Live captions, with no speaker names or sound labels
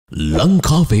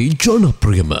ලංකාවේ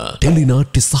ජනප්‍රියම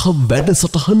ටෙලිනාට්‍ය සහ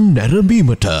වැඩසටහන්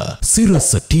නැරඹීමට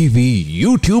සිරස TV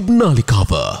YouTube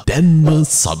නාලිකාව දැන්ම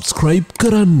සබ්ස්ක්‍රයිබ්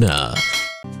කරන්න.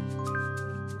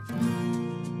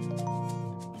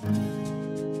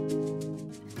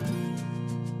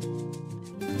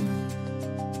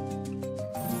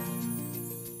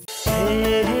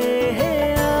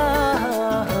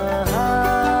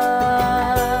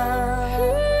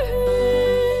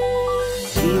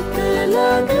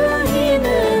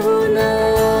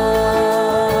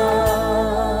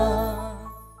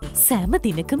 සෑම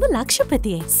දිනකම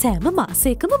ලක්ෂපතියේ සෑම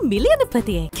මාසයකම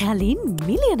මිලියනපතියේ කැලින්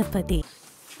මිලියනපති.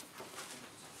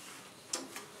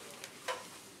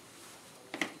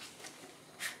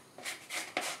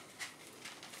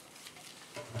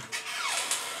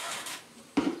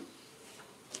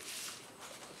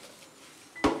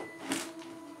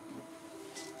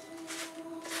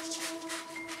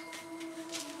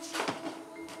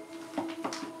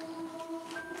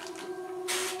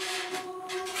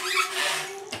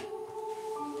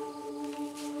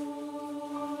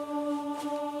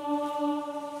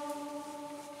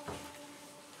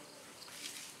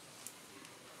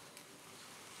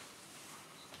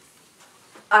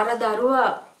 අර දරුවා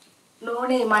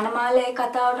නෝනේ මනමාලේ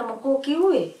කතාවට මොකෝ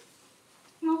කිව්වේ?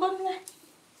 මොකද නෑ.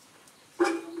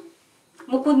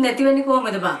 මොකුත් නැති වෙන්නේ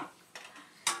කොහමද බං?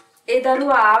 ඒ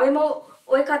දරුවා ආවෙම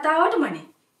ওই කතාවටමනේ.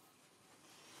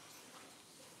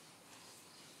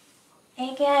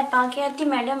 ඒක එපා කියද්දි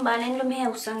මැඩම් බලන්න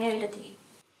මෙහෙ උස්සන් ඇවිල්ලා තියෙන්නේ.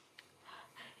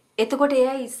 එතකොට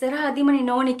එයා ඉස්සරහදීමනේ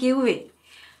නෝනේ කිව්වේ.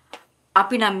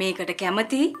 අපි නම් මේකට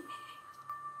කැමති.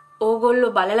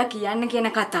 ඕගොල්ලෝ බලලා කියන්න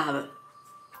කියන කතාව.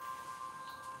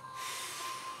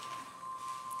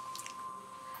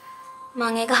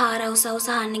 මම ඒක හාරවුස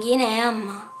අහන්න ගියේ නෑ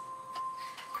අම්මා.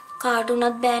 කාට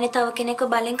උනත් බෑනේ තව කෙනෙක්ව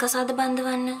බලෙන් කසාද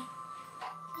බඳවන්න.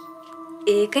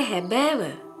 ඒක හැබෑව.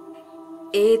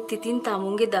 ඒත් ඉතින්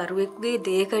තමුන්ගේ දරුවෙකුගේ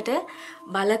දෙයකට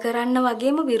බල කරන්න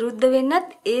වගේම විරුද්ධ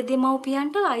වෙන්නත් ඒ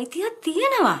දෙමව්පියන්ට අයිතියක්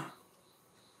තියෙනවා.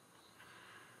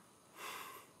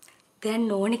 දැන්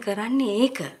නෝනි කරන්නේ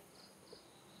ඒක.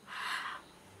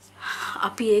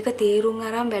 අපි ඒක තේරුම්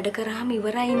අරන් වැඩ කරාම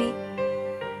ඉවරයිනේ.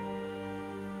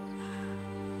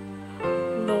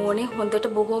 නෝනේ හොඳට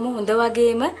බොහොම හොඳ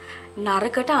වගේම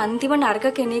නරකට අන්තිම නරක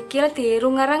කෙනෙක් කියලා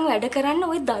තේරුම් අරන් වැඩ කරන්න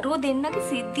ওই දරුවෝ දෙන්නගේ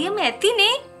සිද්ධියම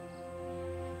ඇතිනේ.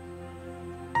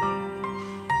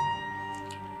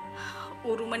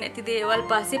 උරුම නැති දේවල්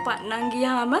පස්සේ පන්නන්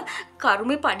ගියාම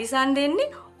කර්මේ පරිසම්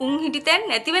දෙන්නේ උන් හිටිතැන්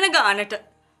නැති වෙන ගානට.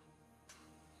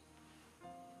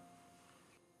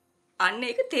 අන්න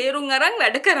ඒක තේරුම් අරන්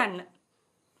වැඩ කරන්න.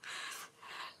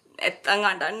 නැත්තම්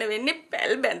අඬන්න වෙන්නේ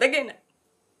පැල් බැඳගෙන.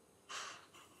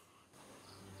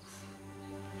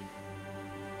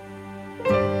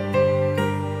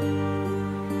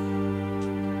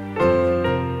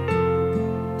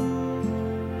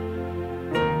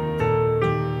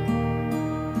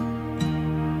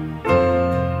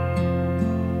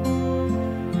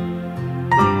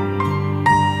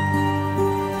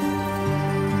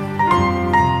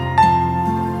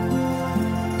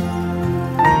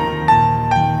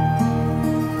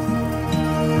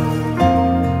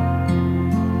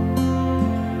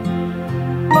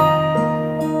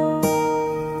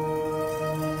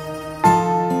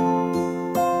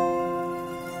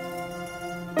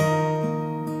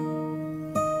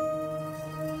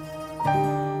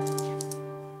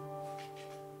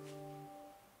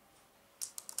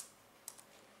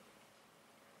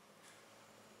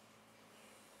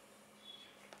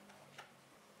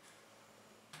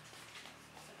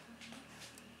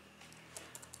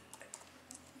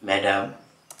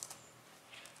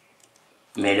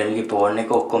 मैडम की फोन ने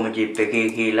ඔක්කොම ජිප් එකේ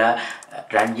කියලා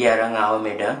රංජි අරන් ආව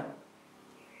मैडम.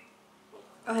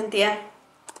 අහන්තියා.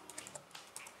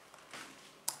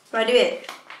 වඩුවේ.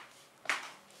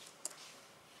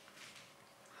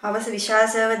 හවස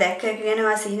විශ්වාසව දැක්ක එක ගැන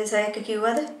වා සිහිනසයක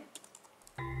කිව්වද?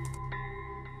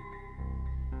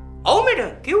 ඔව්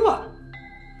मैडम කිව්වා.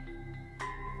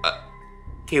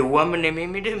 කිව්වම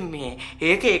නෙමෙයි मैडम මේ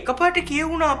ඒක එකපාරට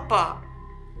කියවුණා අප්පා.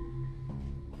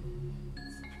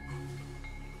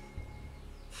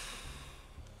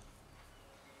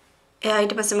 එයා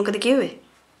ඊට පස්සේ මොකද කිව්වේ?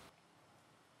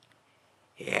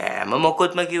 මම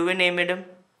මොකොත්ම කිව්වේ නේ मैडम.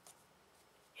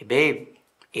 හැබැයි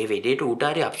ඒ වෙලේට ඌට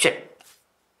හරි අප්සෙට්.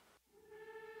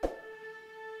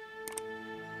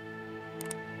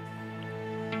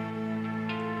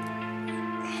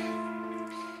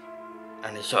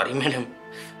 අනේ sorry मैडम.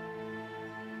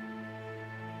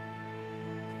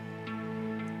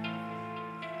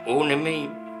 ඕ නෙමෙයි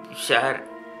සර්.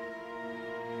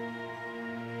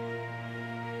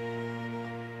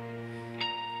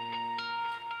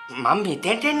 මම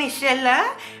මෙතෙන්ට එන්න ඉස්සෙල්ලා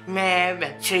මේ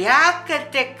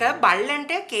ශ්‍රියාකත් එක්ක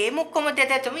බල්ලන්ට කේම ඔක්කොම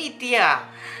දෙතම ඉතියා.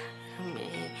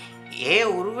 ඒ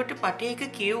උරුවට පටේක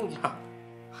කියුණා.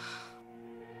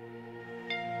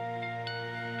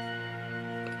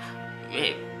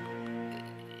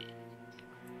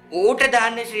 ඌට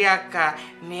දාන්න ශ්‍රියක්කා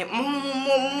මේ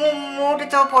මූට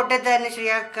තව පොඩ්ඩක් දාන්න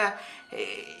ශ්‍රියක්කා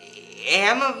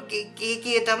එයාම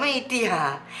කී තමයි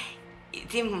හිටියා.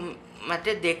 ඉතින් මට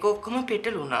දෙක ඔක්කොම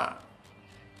පෙටලුණා.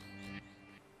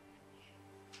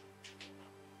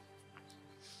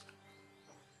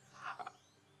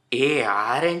 ඒ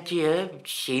ආරංචිය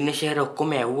සීනෂේර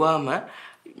ඔක්කොම ඇව්වාම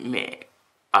මේ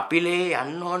අපිලේ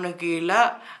යන්න ඕන කියලා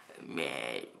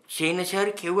මේ සීනෂේර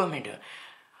කිව්වා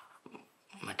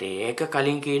මට ඒක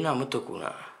කලින් කියන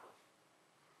අමතකුණා.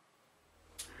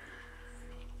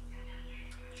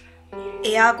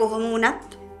 එයා කොහොම වුණත්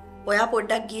ඔයා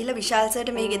පොඩ්ඩක් ගිහිල්ලා විශාල් සර්ට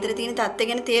මේ ගෙදර තියෙන තත්ත්වය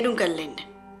ගැන තේරුම් කරලා එන්න.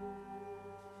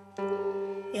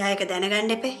 එයා ඒක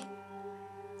දැනගන්න එපේ.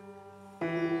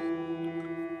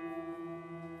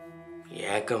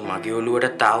 ඒක මගේ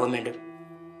ඔළුවට ආව මැඩම්.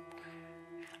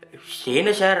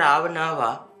 සීනෂේර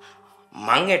ආවනවා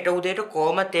මං එට උදේට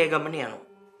කොහමද ඒ ගමන යනවා.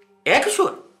 ඒක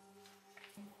ෂුවර්.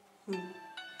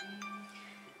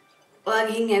 ඔයා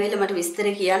ගිහින් ඇවිල්ලා මට විස්තර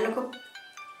කියන්නකෝ.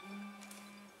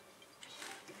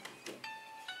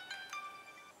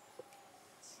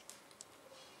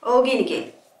 ඕගිනිකේ.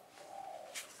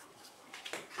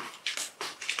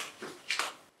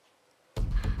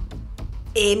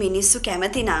 ඒ මිනිස්සු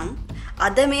කැමති නම්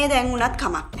අද මේ දැන් උනත්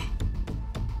කමක් නැහැ.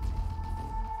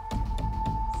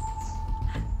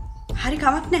 හරි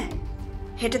කමක් නැහැ.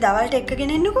 හෙට දවල්ට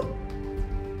එක්කගෙන එන්නකෝ.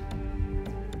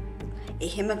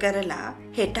 එහෙම කරලා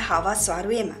හෙට හවස්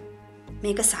වරුවේම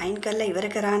මේක සයින් කරලා ඉවර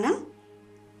කරා නම්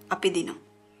අපි දිනමු.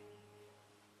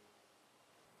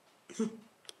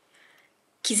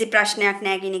 කිසි ප්‍රශ්නයක්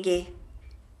නැහැ ගිනිගේ.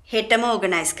 හෙටම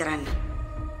ඕගනයිස් කරන්න.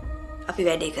 අපි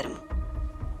වැඩේ කරමු.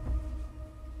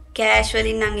 කෑෂ්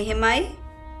වලින් නම් එහෙමයි,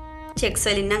 චෙක්ස්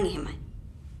වලින් නම් එහෙමයි.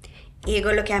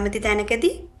 ඒගොල්ලෝ කැමති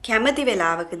තැනකදී කැමති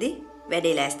වෙලාවකදී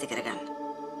වැඩේ ලෑස්ති කරගන්න.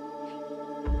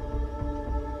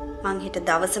 මං හෙට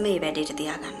දවසම මේ වැඩේට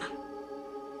තියාගන්නම්.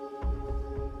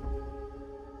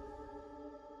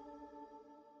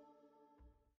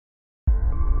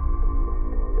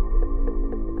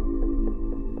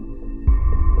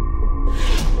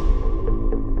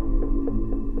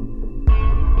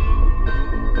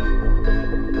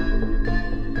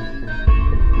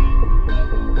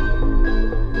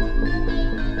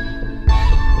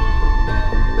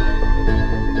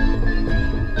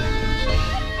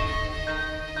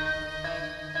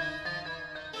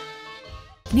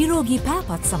 නිරෝගී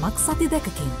පෑපත් සමක් සති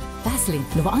දෙකකින් පැස්ලින්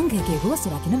ලොව අංගයගේ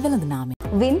රුවසරකින වෙළඳ නාමය.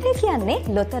 වින්වේ කියන්නේ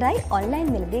ලොතරැයි ඔන්ලයින්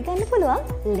මිලදී ගන්න පුළුවන්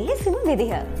ලේසිම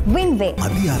විදිහ. වින්වේ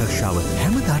අධි ආරක්ෂාව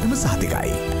හැමදාටම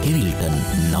සහතිකයි. කිවිල්ටන්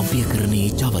නව්‍යකරණයේ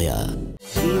ජවය.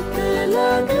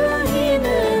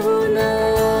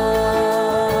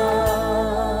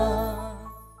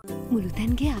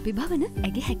 මුළුතැන්ගේ අභිභවන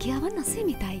ඇගේ හැකියාවන්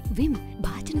අසීමිතයි. විම්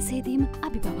භාජන සේදීම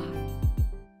අභිභවා.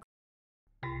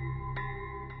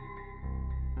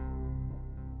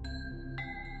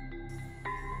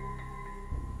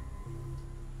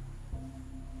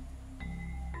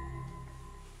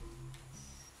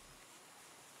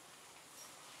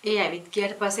 ඒ ඇවිත්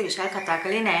ගියට පස්සේ විශාල් කතා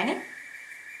කළේ නෑනේ.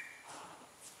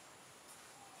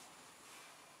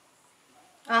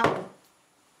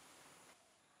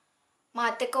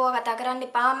 මාත් එක්ක ඔයා කතා කරන්න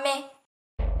එපා අම්මේ.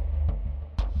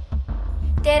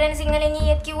 තේරෙන සිංහලෙන්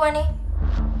ඊයේත් කිව්වනේ.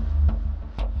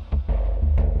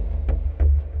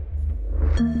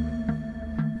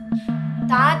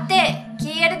 තාත්තේ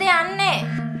කීයටද යන්නේ?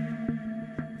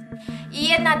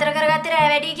 ඊයේත් නතර කරගත්තේ රෑ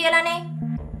වැඩි කියලානේ.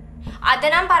 අද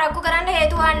නම් පරක්කු කරන්න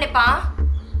හේතු හොයන්න එපා.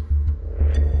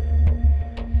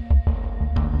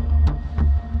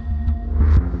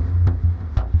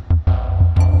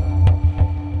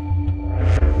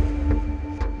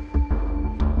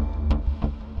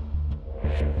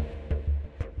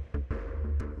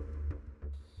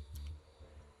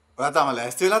 ඔයා තාම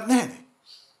ලෑස්ති වෙලත් නැහැනේ.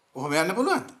 කොහොම යන්න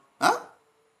පුළුවන්ද? ආ?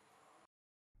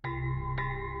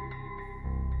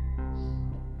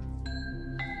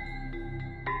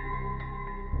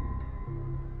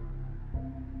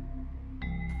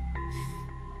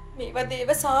 මේවා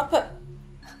දේව සාප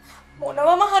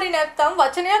මොනවම හරි නැත්තම්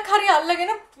වචනයක් හරි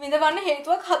අල්ලගෙන විඳවන්න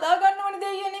හේතුවක් හදා ගන්න ඕනේ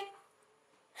දෙයියනේ.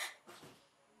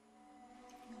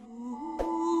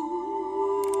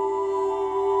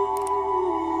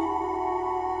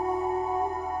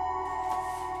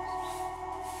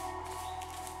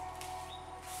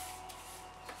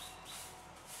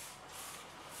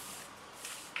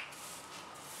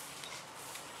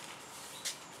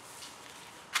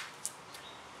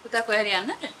 පුතා කොහෙද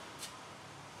යන්නද?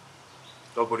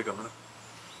 තව පොඩි ගමන.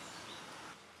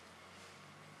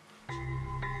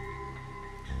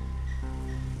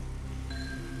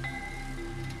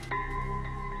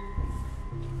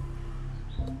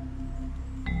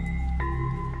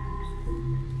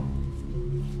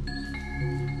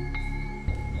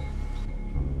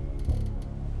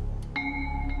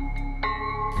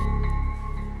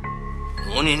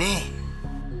 ඕනේ නේ.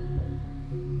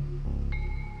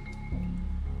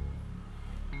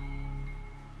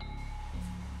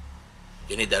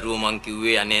 එනේ දරුවෝ මං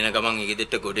කිව්වේ අනේන ගමන්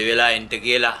ගෙදරට ගොඩ වෙලා එන්න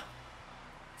කියලා.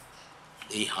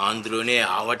 ඒ හාන්දරෝනේ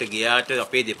ආවට ගියාට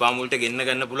අපේ දෙපා මුලට ගෙන්න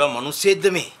ගන්න පුළුවන් මිනිස්සෙක්ද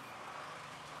මේ?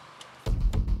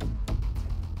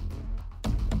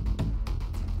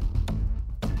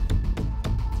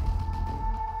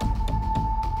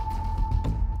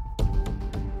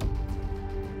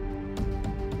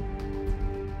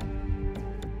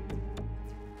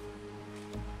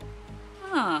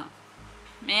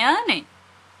 මෙයානේ.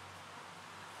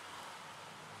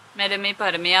 මැඩම් මේ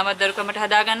පරමයාව දරුකමට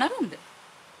හදාගන්න අරුන්ද?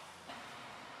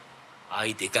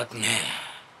 ආයි දෙකක් නෑ.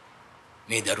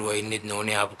 මේ දරුවා ඉන්නේ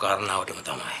නෝනේ ආපු කාරණාවටම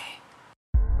තමයි.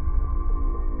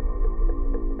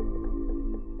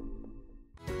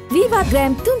 වීවා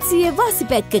ග්‍රෑම් 300 වාසි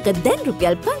පැක් එක දැන්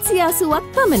රුපියල් 580ක්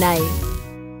පමණයි.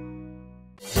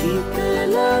 හිත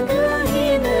ළඟ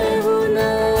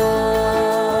හිනහුනා.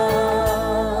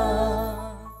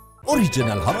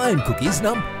 ඔරිජිනල් හවායන් කුකීස්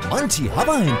නම් මංචි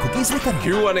හවායන් කුකීස් විතරයි.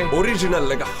 කිව්වනේ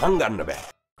ඔරිජිනල් එක හංගන්න බෑ.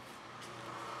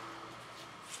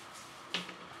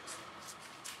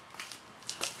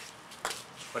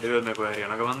 පඩිවල මේ කොහේ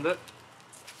යන ගමන්ද?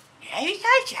 ඇයි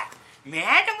තාචා?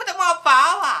 මෑටම තමයි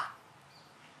පාවා.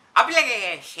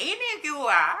 අපිලගේ සීනේ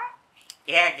කිව්වා.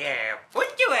 එයාගේ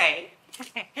පුංචි වෙයි.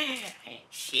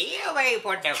 සීයවයි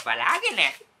පොඩ්ඩක් බලාගෙන.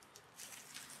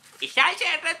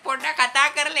 ඉෂාෂයට පොඩ්ඩක් කතා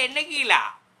කරලා එන්න කියලා.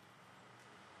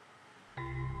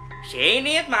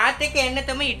 සීනියත් මාත් එක්ක එන්න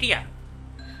තමයි හිටියා.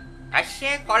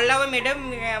 ඇස්සේ කොල්ලව මෙඩම්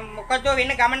මොකද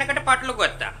වෙන ගමනකට පටලු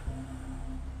ගත්තා.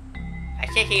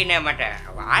 ඇස්සේ සීනේ මට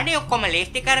වාහනේ ඔක්කොම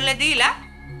ලේස්ති කරලා දීලා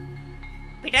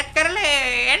පිටත් කරලා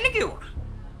එන්න කිව්වා.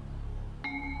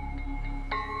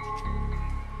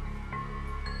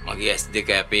 මගේ ඇස් දෙක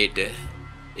අපේට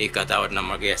ඒ කතාවට නම්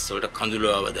මගේ ඇස් වලට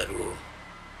කඳුළු ආව දරුවෝ.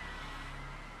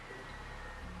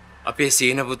 අපේ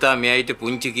සීන පුතා මෙයයිට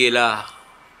පුංචි කියලා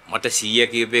මට 100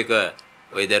 කියප එක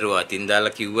ওই දරුවා අතින්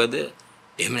දාලා කිව්වද?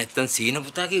 එහෙම නැත්නම් සීන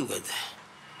පුතා කිව්වද?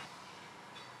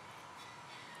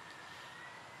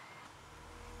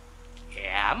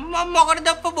 මොකටද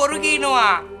අප්ප බොරු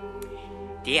කියනවා?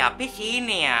 තේ අපේ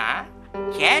සීනියා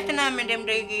චේතනා මෙඩම්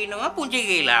දෙයි කියනවා පුංචි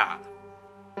කියලා.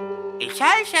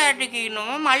 ඉෂාෂාට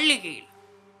කියනවා මල්ලි කියලා.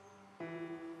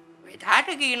 වෙදාට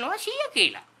කියනවා 100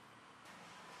 කියලා.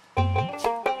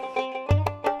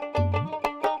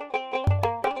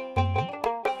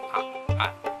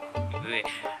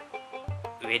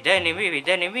 වෙද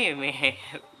නෙමෙයි මේ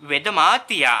වෙද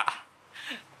මාතියා.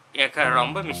 ඒක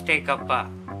රොම්බ මිස්ටේක් අප්පා.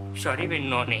 sorry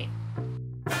වෙන්න ඕනේ.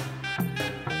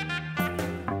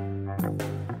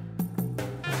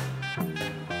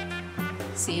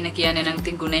 සීන කියන්නේ නම්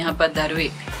ඉතින් ගුණේ හපත්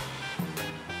දරුවෙක්.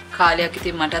 කාලයක්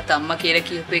ඉතින් මටත් අම්මා කියලා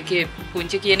කියපු එකේ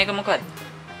පුංචි කියන එක මොකද්ද?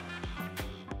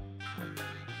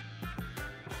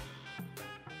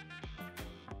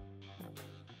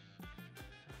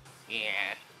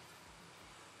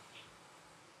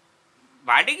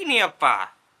 බඩගිනි අප්පා.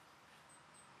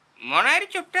 මොනාරි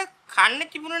චුට්ටක් කන්න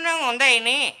තිබුණා නම් හොඳයි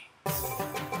නේ.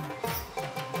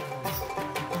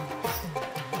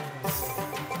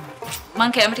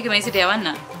 මං කැම ටික මේසිට යවන්න.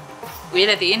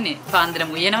 උයලා තියෙන්නේ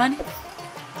පාන්දරම උයනවනේ.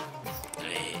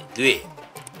 දුවේ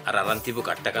අර අරන් තිබු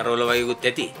කට්ට කරවල වයිකුත්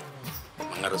ඇති.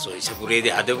 මං අර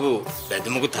සොයිසපුරේදී හදපු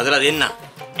බැදුමුකුත් හදලා දෙන්න.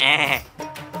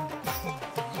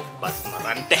 බස්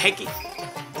මරන්ට හැකි.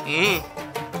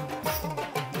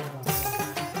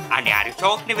 අනේ අර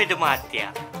ෂෝක්නේ වෙද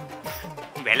මාත්‍යා.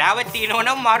 වෙලාව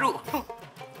තියෙනවනම් මරු.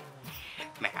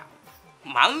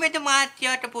 මම වෙද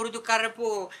මාත්‍යාට පුරුදු කරපු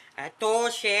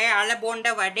තෝෂේ අල බොණ්ඩ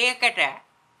වැඩේකට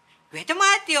වෙද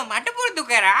මාත්‍යා මට පුරුදු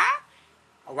කරා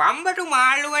වම්බටු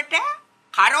මාළුවට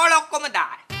කරෝල ඔක්කොම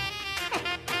දාන.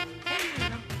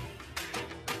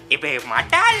 ඉබේ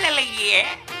මට අල්ලලා ගියේ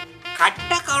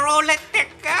කට්ට කරෝලෙත්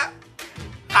එක්ක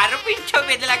කරපිංචෝ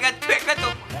බෙදලා ගත්ත එක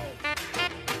තමයි.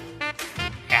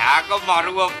 යාක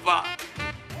මරු අප්පා.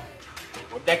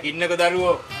 පොඩ්ඩක් ඉන්නකෝ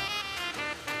දරුවෝ.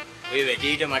 ඔය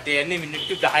වැඩේට මට යන්නේ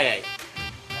මිනිත්තු 10යි.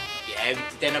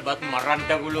 යෑවිත් තැන බත් මරන්න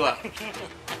පුළුවන්.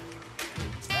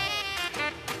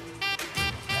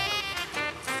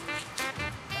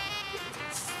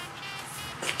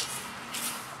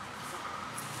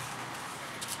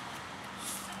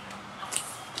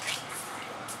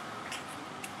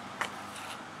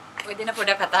 දෙන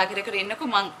පොඩ කතා කර කර ඉන්නකෝ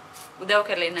මං උදව්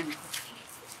කරලා එන්නම්.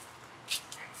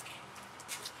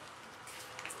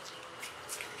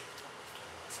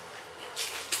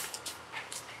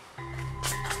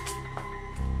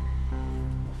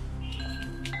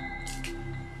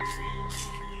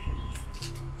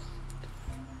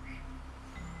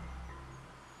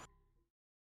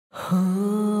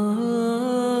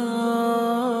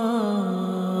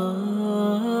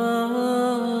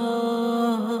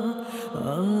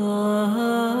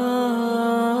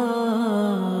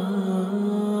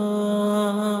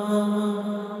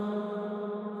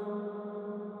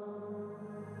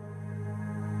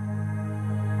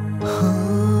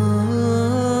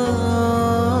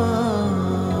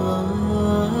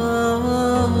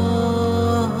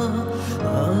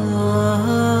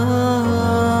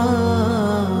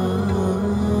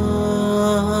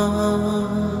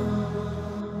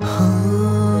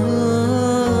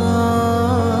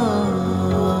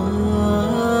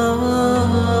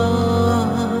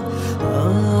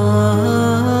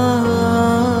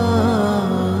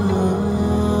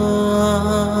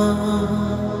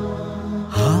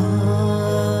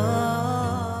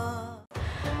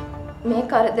 මේ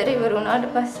කරදර ඉවර වුණාට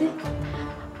පස්සේ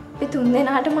අපි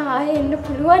තුන්දෙනාටම ආයෙ එන්න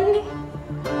පුළුවන් නේ.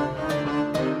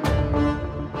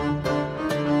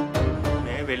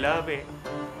 මේ වෙලාවේ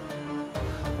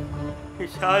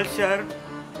විශාල් සර්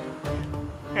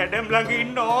ඇඩම් ළඟ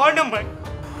ඉන්න ඕනමයි.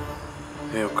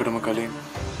 ඒ ඔක්කොටම කලින්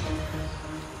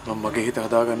මම මගේ හිත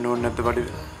හදාගන්න ඕනේ නැද්ද වඩේ?